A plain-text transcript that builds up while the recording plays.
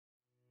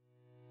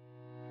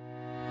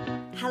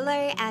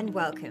Hello and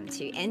welcome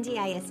to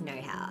NDIS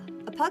Know-How,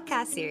 a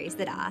podcast series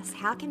that asks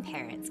how can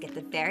parents get the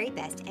very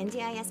best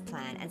NDIS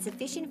plan and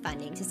sufficient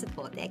funding to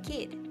support their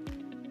kid.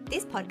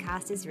 This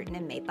podcast is written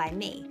and made by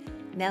me,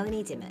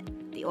 Melanie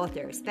Dimmitt, the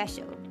author of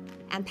Special,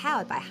 and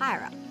powered by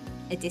HireUp,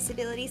 a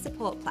disability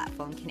support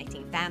platform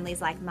connecting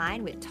families like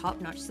mine with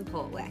top-notch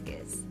support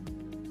workers.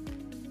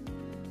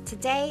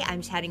 Today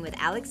I'm chatting with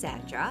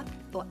Alexandra,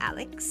 or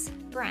Alex,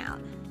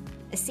 Brown,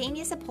 a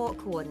senior support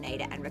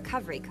coordinator and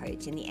recovery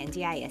coach in the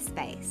NDIS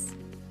space.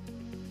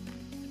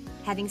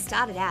 Having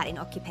started out in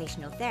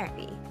occupational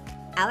therapy,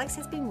 Alex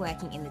has been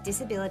working in the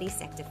disability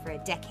sector for a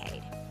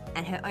decade,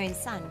 and her own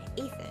son,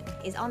 Ethan,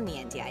 is on the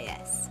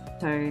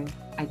NDIS. So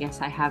I guess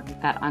I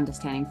have that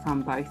understanding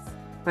from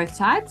both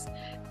sides.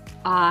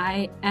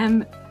 I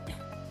am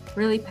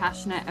really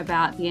passionate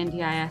about the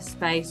NDIS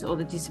space or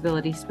the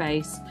disability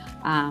space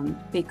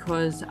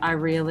because I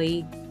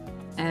really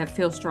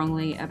feel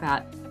strongly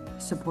about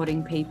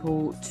supporting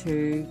people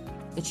to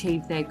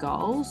achieve their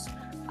goals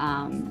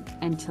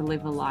and to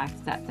live a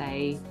life that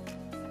they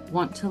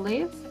want to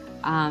live.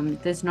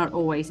 There's not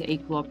always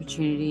equal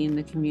opportunity in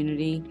the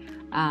community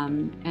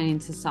and in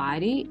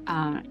society,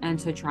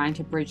 and so trying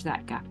to bridge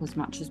that gap as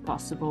much as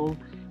possible,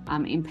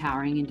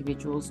 empowering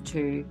individuals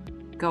to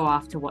go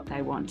after what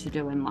they want to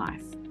do in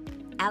life.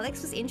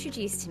 Alex was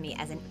introduced to me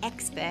as an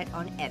expert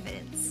on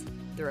evidence,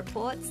 the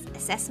reports,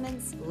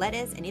 assessments,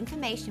 letters, and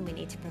information we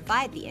need to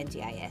provide the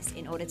NDIS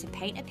in order to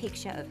paint a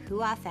picture of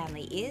who our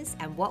family is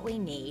and what we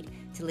need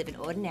to live an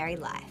ordinary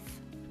life.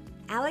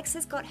 Alex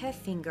has got her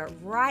finger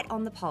right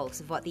on the pulse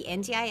of what the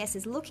NDIS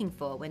is looking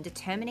for when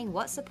determining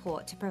what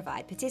support to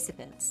provide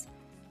participants.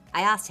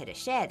 I asked her to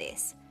share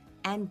this,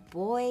 and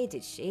boy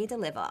did she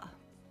deliver.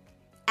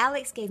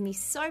 Alex gave me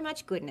so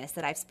much goodness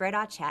that I've spread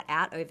our chat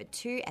out over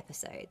 2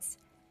 episodes.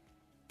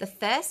 The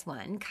first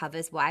one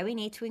covers why we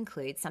need to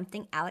include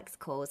something Alex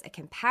calls a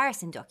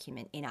comparison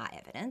document in our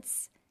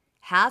evidence,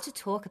 how to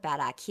talk about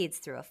our kids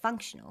through a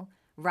functional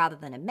rather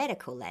than a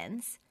medical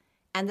lens,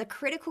 and the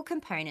critical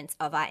components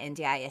of our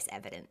NDIS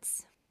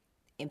evidence.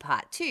 In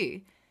part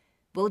 2,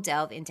 we'll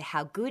delve into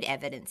how good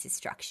evidence is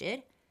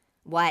structured,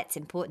 why it's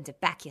important to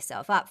back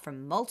yourself up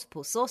from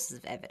multiple sources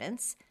of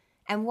evidence,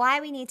 and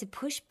why we need to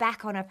push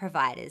back on our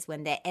providers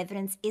when their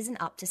evidence isn't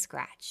up to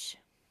scratch.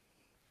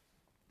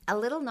 A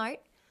little note: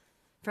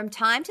 from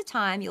time to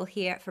time, you'll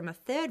hear from a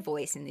third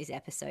voice in these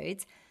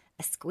episodes,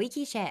 a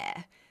squeaky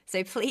chair.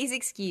 So please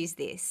excuse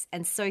this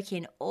and soak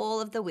in all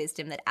of the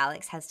wisdom that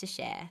Alex has to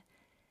share.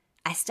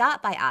 I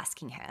start by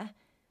asking her,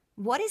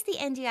 what is the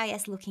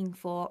NDIS looking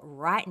for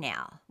right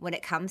now when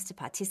it comes to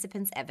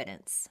participants'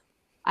 evidence?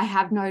 I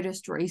have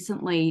noticed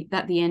recently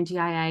that the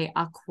NDIA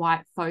are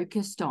quite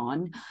focused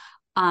on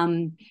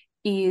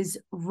is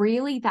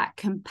really that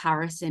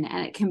comparison,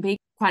 and it can be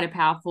quite a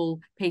powerful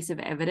piece of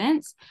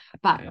evidence,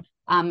 but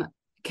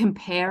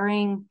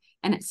comparing,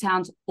 and it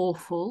sounds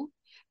awful,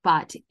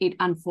 but it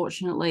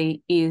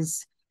unfortunately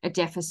is a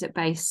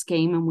deficit-based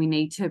scheme, and we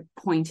need to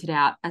point it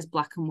out as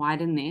black and white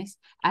in this,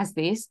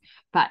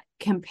 but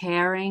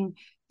comparing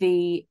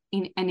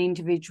an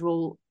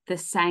individual the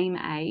same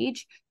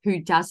age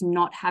who does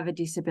not have a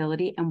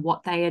disability and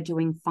what they are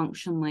doing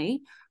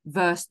functionally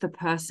versus the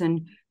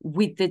person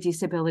with the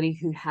disability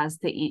who has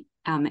the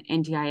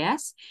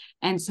NDIS.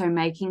 And so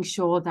making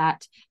sure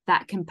that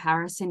that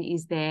comparison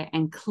is there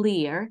and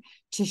clear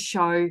to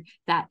show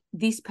that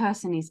this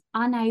person is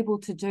unable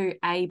to do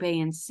A,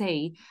 B, and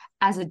C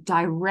as a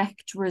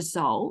direct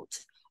result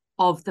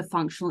of the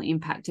functional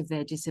impact of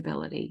their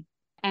disability.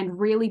 And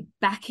really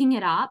backing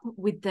it up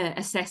with the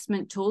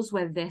assessment tools,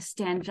 whether they're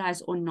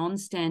standardized or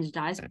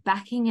non-standardized,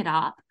 backing it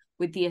up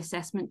with the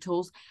assessment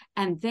tools.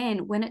 And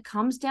then when it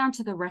comes down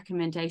to the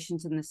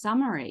recommendations and the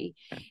summary,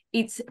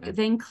 it's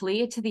then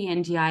clear to the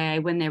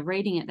NDIA when they're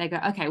reading it, they go,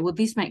 okay, well,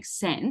 this makes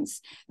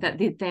sense that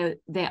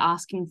they're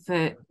asking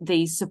for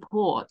these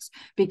supports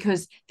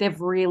because they've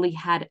really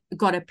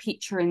got a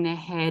picture in their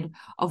head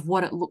of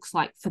what it looks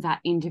like for that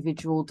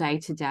individual day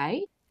to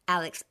day.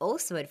 Alex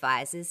also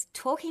advises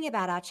talking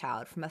about our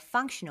child from a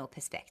functional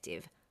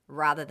perspective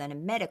rather than a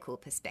medical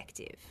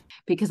perspective.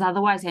 Because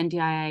otherwise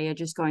NDIA are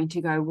just going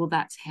to go, well,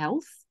 that's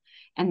health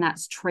and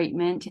that's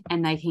treatment,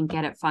 and they can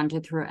get it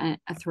funded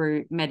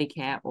through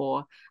Medicare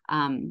or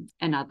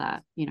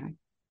another,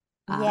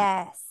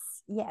 Yes.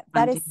 Yeah,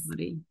 that is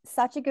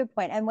such a good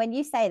point. And when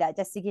you say that,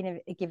 just to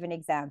give an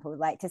example,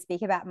 like to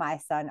speak about my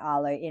son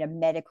Arlo in a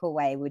medical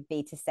way would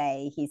be to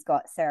say he's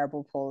got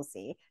cerebral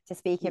palsy. To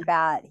speak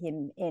about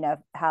him in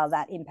how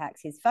that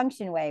impacts his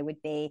function way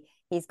would be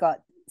he's got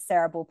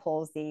cerebral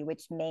palsy,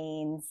 which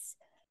means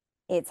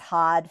it's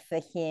hard for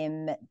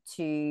him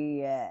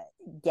to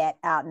get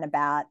out and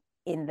about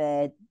in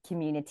the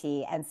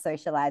community and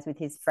socialize with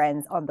his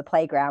friends on the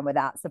playground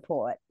without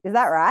support. Is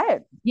that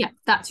right? Yeah,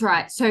 that's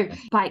right. So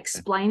by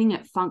explaining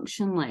it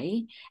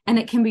functionally, and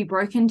it can be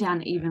broken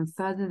down even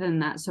further than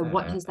that. So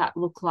what does that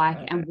look like,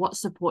 and what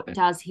support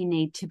does he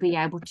need to be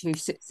able to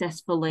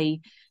successfully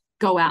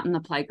go out in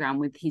the playground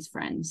with his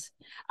friends?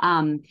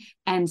 And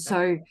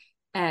so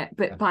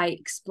but by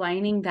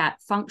explaining that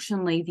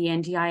functionally the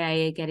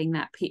NDIA are getting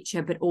that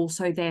picture, but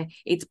also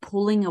it's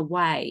pulling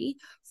away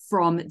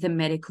from the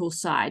medical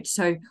side.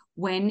 So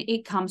when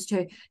it comes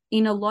to,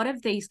 in a lot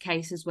of these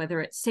cases,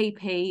 whether it's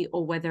CP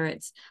or whether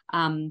it's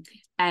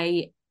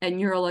a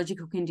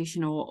neurological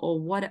condition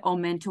or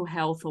mental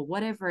health or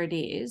whatever it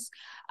is,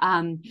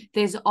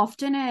 there's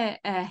often a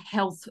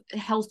health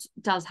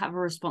does have a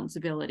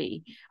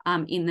responsibility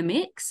in the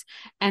mix.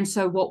 And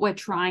so what we're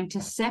trying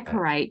to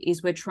separate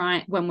is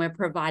when we're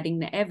providing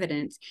the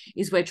evidence,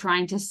 is we're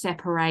trying to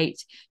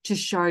separate to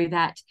show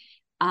that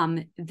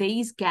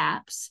these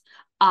gaps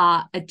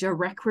are a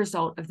direct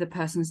result of the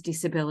person's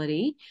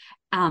disability,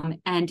 and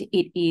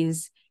it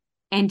is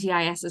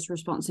NDIS's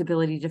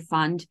responsibility to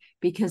fund,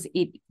 because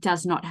it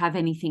does not have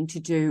anything to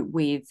do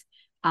with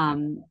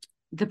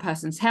the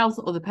person's health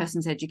or the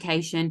person's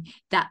education.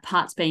 That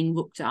part's being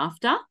looked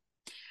after.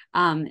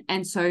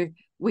 And so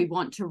we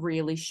want to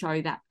really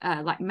show that,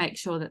 make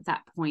sure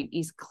that point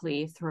is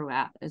clear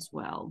throughout as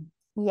well.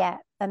 Yeah,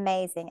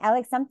 amazing.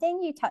 Alex,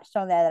 something you touched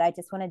on there that I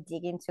just want to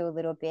dig into a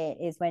little bit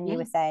is when you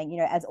were saying,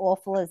 as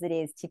awful as it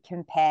is to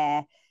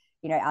compare,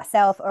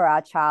 ourselves or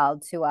our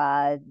child to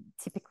our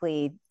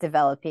typically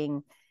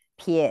developing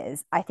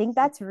peers. I think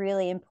that's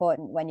really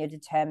important when you're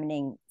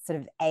determining sort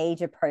of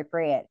age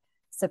appropriate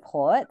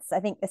supports. I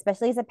think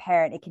especially as a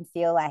parent, it can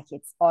feel like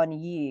it's on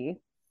you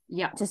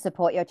to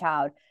support your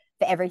child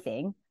for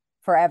everything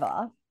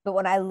forever. But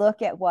when I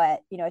look at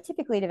what,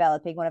 typically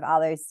developing, one of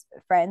Arlo's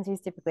friends who's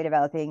typically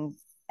developing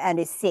and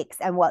is 6,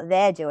 and what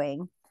they're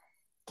doing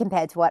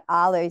compared to what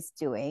Arlo's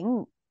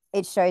doing,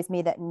 it shows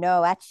me that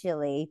no,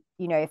 actually,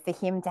 for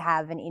him to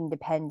have an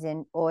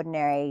independent,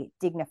 ordinary,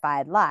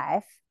 dignified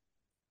life,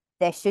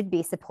 there should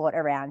be support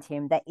around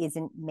him that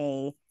isn't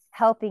me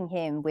helping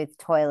him with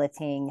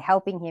toileting,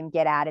 helping him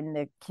get out in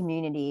the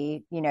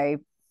community,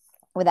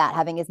 without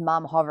having his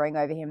mum hovering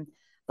over him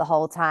the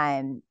whole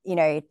time,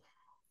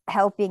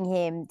 helping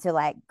him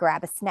to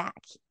grab a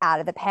snack out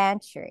of the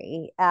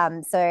pantry.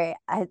 So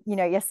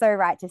you're so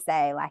right to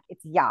say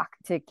it's yuck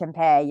to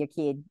compare your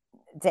kid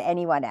to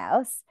anyone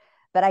else.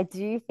 But I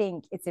do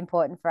think it's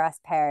important for us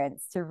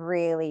parents to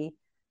really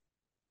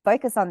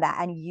focus on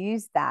that and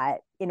use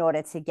that in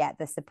order to get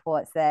the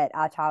supports that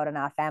our child and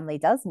our family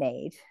does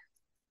need.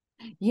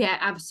 Yeah,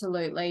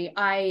 absolutely.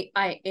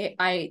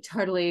 I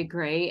totally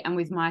agree. And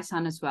with my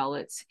son as well,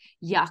 it's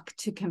yuck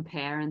to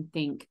compare and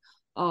think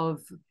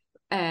of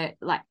to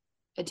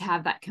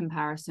have that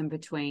comparison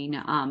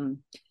between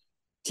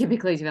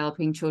typically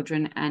developing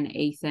children and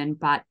Ethan,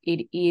 but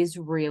it is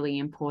really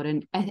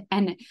important.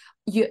 And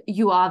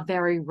you are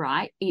very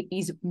right. It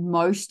is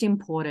most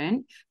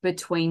important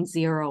between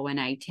 0 and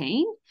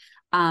 18,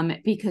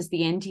 because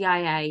the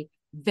NDIA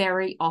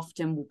very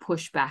often will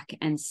push back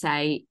and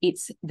say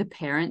it's the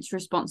parent's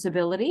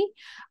responsibility.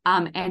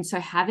 And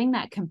so having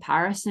that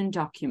comparison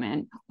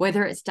document,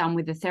 whether it's done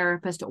with a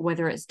therapist or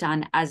whether it's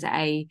done as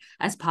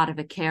part of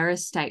a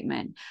carer's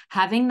statement,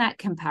 having that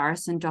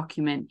comparison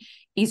document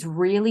is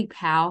really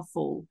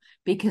powerful,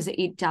 because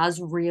it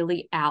does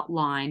really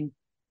outline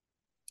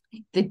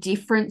the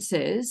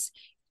differences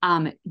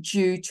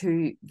due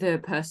to the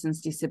person's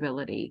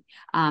disability,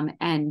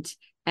 and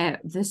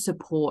the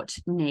support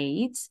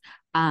needs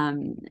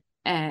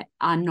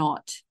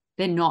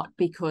they're not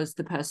because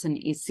the person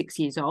is 6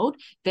 years old,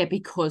 they're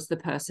because the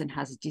person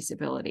has a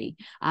disability.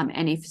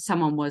 And if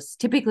someone was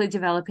typically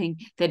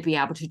developing, they'd be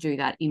able to do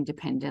that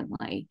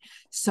independently.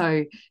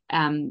 So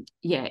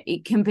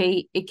it can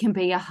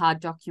be a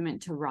hard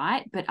document to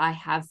write, but I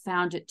have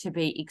found it to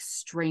be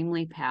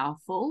extremely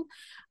powerful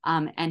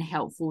and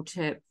helpful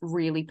to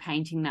really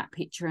painting that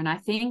picture. And I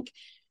think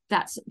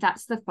that's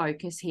the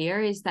focus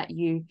here, is that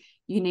you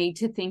need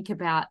to think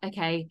about,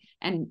 okay,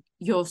 and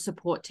your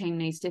support team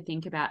needs to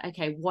think about,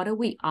 okay, what are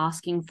we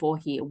asking for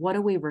here? What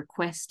are we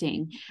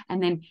requesting?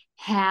 And then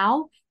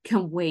how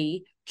can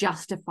we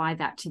justify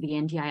that to the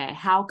NDIA?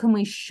 How can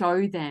we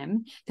show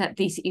them that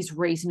this is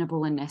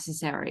reasonable and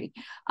necessary?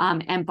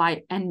 And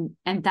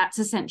that's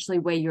essentially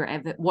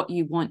where what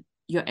you want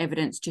your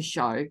evidence to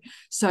show.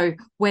 So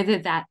whether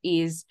that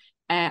is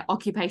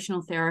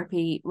occupational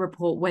therapy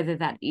report, whether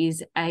that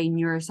is a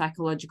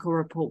neuropsychological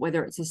report,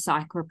 whether it's a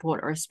psych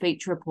report or a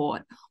speech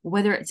report, or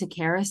whether it's a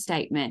carer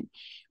statement,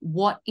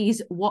 what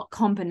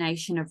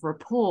combination of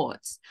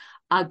reports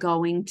are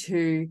going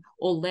to,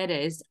 or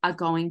letters are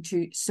going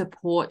to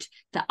support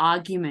the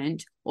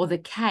argument or the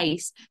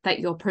case that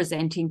you're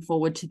presenting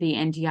forward to the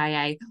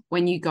NDIA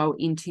when you go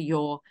into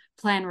your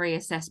plan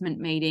reassessment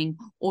meeting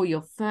or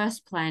your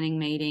first planning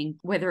meeting,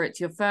 whether it's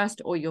your first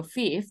or your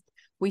 5th.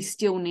 We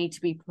still need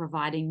to be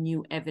providing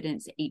new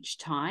evidence each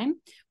time,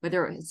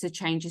 whether it's a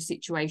change of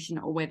situation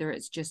or whether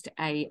it's just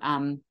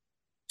the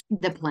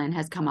plan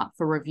has come up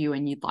for review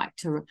and you'd like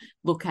to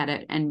look at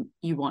it and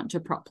you want to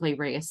properly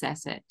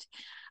reassess it.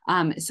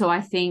 So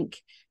I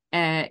think,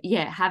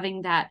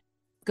 having that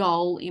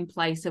goal in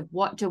place of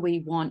what do we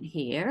want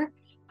here,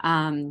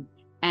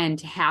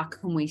 and how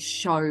can we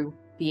show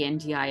the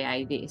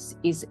NDIA this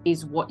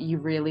is what you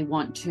really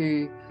want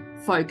to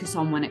focus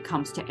on when it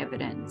comes to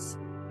evidence.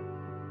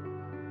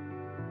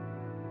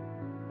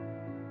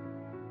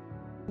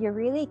 You're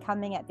really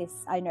coming at this,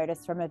 I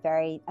noticed, from a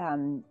very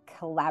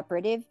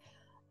collaborative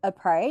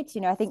approach.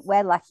 I think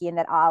we're lucky in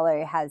that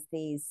Arlo has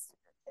these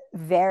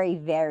very,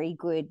 very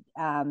good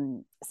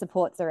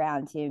supports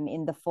around him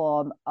in the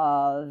form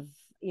of,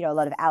 a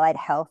lot of allied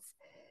health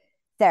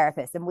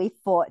therapists. And we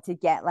fought to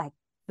get like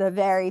the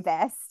very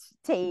best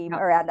team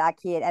around our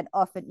kid. And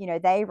often,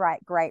 they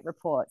write great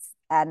reports.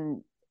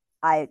 And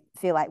I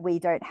feel like we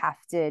don't have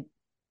to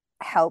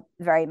help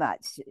very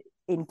much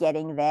in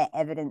getting their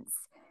evidence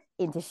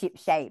into ship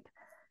shape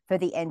for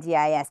the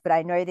NDIS. But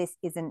I know this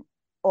isn't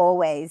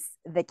always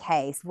the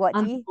case. What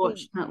do you think?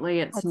 Unfortunately,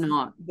 it's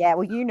not. Yeah,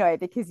 well,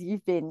 because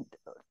you've been,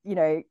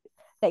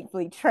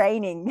 thankfully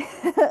training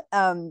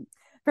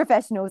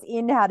professionals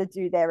in how to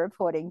do their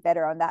reporting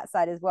better on that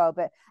side as well.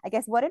 But I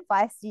guess, what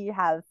advice do you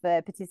have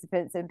for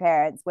participants and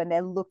parents when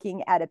they're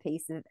looking at a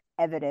piece of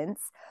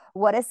evidence?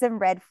 What are some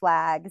red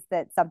flags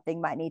that something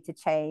might need to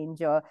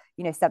change, or,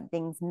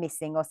 something's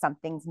missing or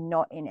something's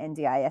not in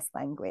NDIS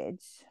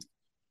language?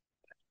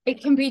 It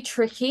can be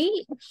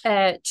tricky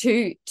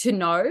to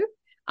know.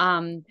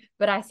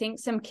 But I think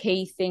some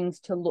key things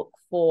to look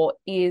for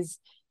is,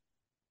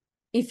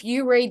 if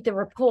you read the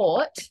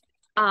report,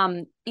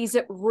 is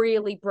it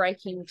really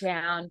breaking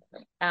down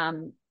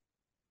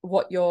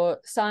what your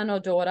son or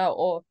daughter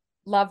or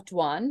loved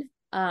one,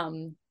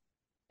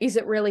 is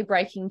it really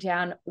breaking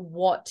down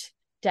what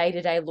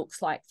day-to-day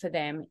looks like for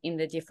them in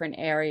the different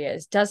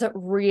areas? Does it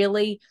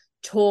really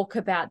talk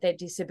about their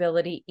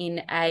disability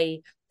in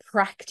a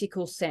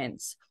practical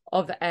sense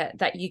of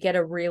that you get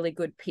a really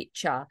good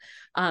picture?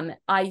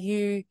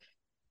 Is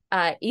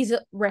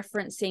it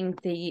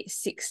referencing the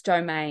 6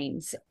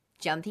 domains?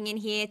 Jumping in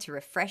here to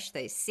refresh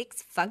those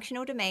 6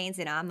 functional domains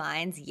in our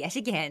minds yet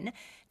again.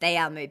 They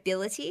are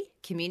mobility,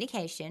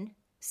 communication,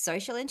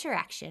 social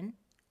interaction,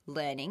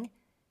 learning,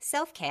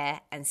 self-care,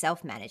 and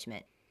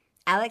self-management.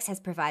 Alex has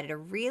provided a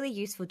really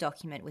useful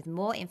document with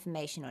more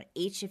information on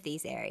each of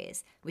these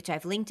areas, which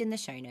I've linked in the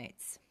show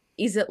notes.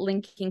 Is it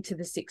linking to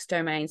the 6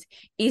 domains?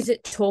 Is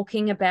it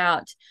talking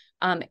about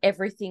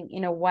everything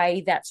in a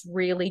way that's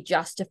really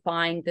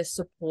justifying the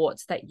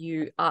supports that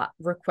you are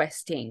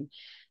requesting?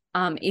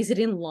 Is it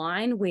in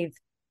line with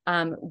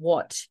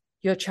what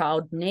your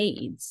child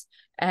needs?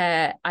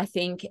 I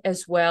think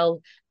as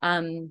well,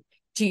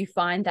 do you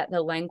find that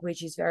the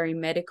language is very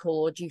medical,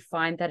 or do you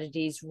find that it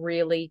is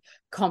really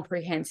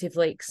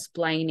comprehensively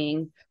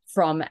explaining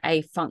from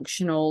a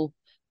functional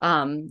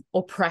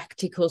or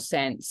practical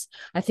sense?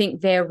 I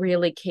think they're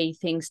really key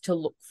things to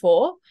look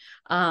for.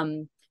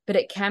 But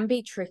it can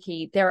be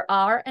tricky. There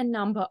are a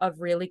number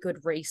of really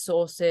good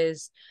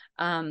resources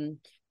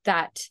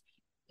that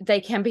they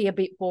can be a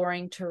bit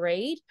boring to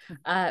read,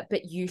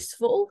 but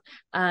useful,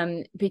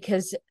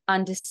 because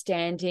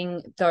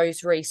understanding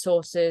those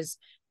resources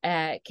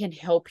can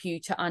help you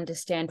to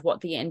understand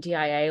what the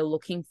NDIA are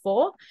looking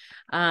for.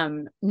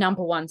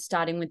 Number one,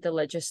 starting with the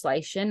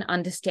legislation.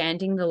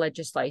 Understanding the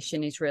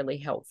legislation is really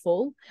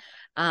helpful.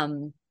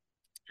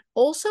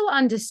 Also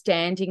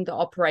understanding the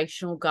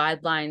operational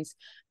guidelines,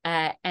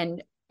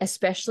 and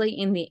especially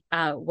in the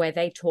where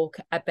they talk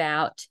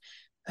about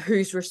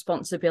whose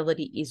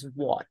responsibility is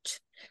what.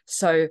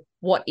 So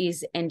what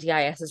is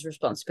NDIS's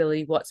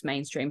responsibility, what's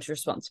mainstream's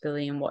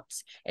responsibility, and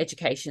what's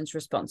education's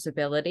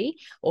responsibility,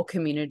 or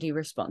community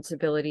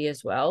responsibility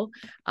as well.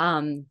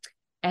 And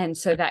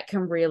so that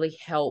can really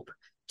help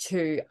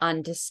to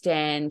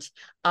understand,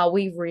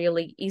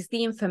 is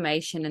the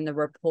information in the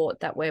report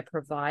that we're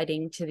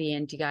providing to the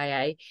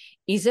NDIA,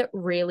 is it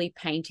really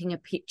painting a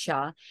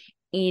picture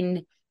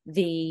in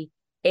the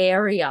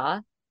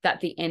area that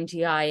the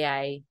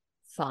NDIA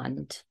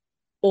fund?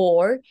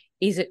 Or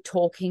is it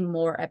talking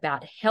more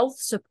about health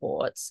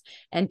supports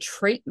and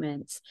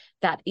treatments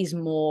that is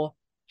more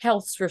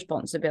health's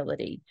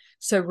responsibility?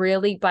 So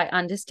really, by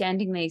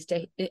understanding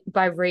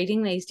by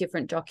reading these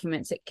different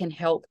documents, it can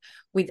help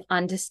with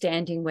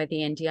understanding where the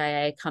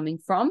NDIA are coming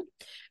from.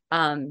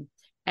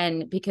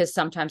 And because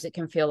sometimes it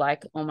can feel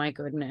like, oh my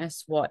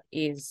goodness, what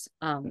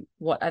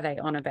are they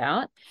on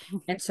about?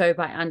 And so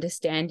by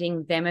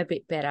understanding them a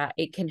bit better,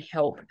 it can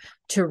help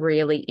to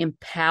really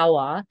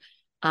empower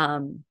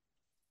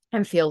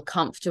and feel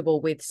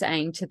comfortable with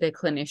saying to the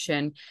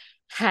clinician,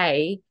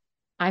 hey,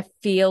 I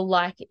feel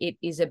like it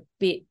is a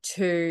bit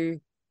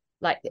too,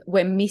 like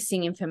we're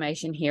missing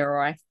information here,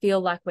 or I feel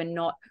like we're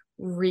not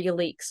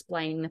really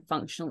explaining the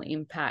functional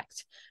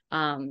impact.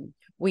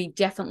 We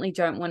definitely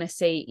don't want to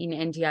see in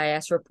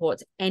NDIS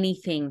reports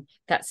anything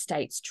that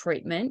states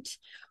treatment.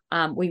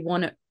 We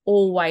want it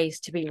always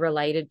to be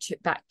related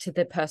back to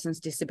the person's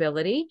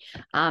disability,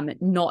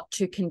 not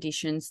to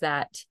conditions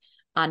that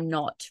are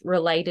not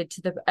related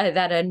to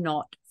that are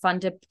not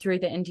funded through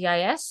the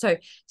NDIS. So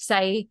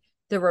say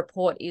the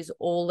report is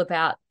all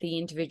about the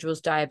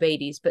individual's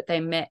diabetes, but they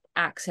met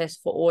access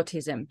for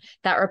autism,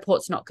 that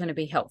report's not going to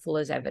be helpful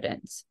as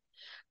evidence.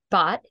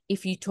 But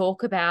if you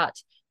talk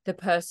about the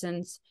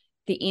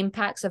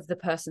impacts of the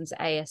person's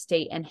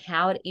ASD and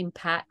how it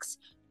impacts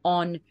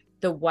on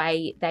the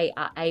way they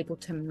are able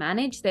to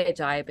manage their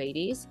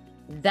diabetes,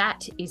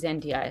 that is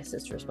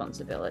NDIS's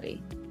responsibility.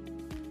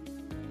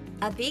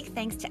 A big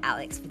thanks to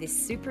Alex for this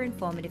super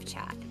informative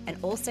chat, and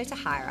also to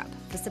HireUp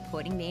for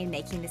supporting me in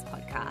making this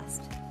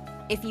podcast.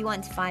 If you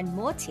want to find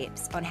more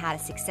tips on how to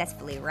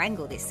successfully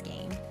wrangle this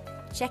scheme,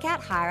 check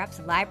out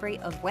HireUp's library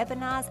of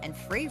webinars and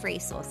free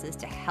resources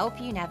to help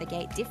you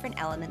navigate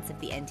different elements of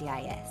the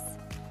NDIS.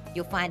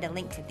 You'll find a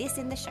link to this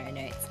in the show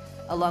notes,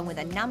 along with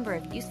a number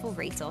of useful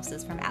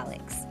resources from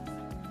Alex.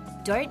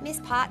 Don't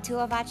miss part 2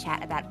 of our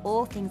chat about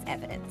all things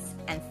evidence,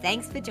 and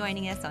thanks for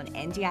joining us on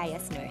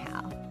NDIS Know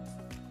How.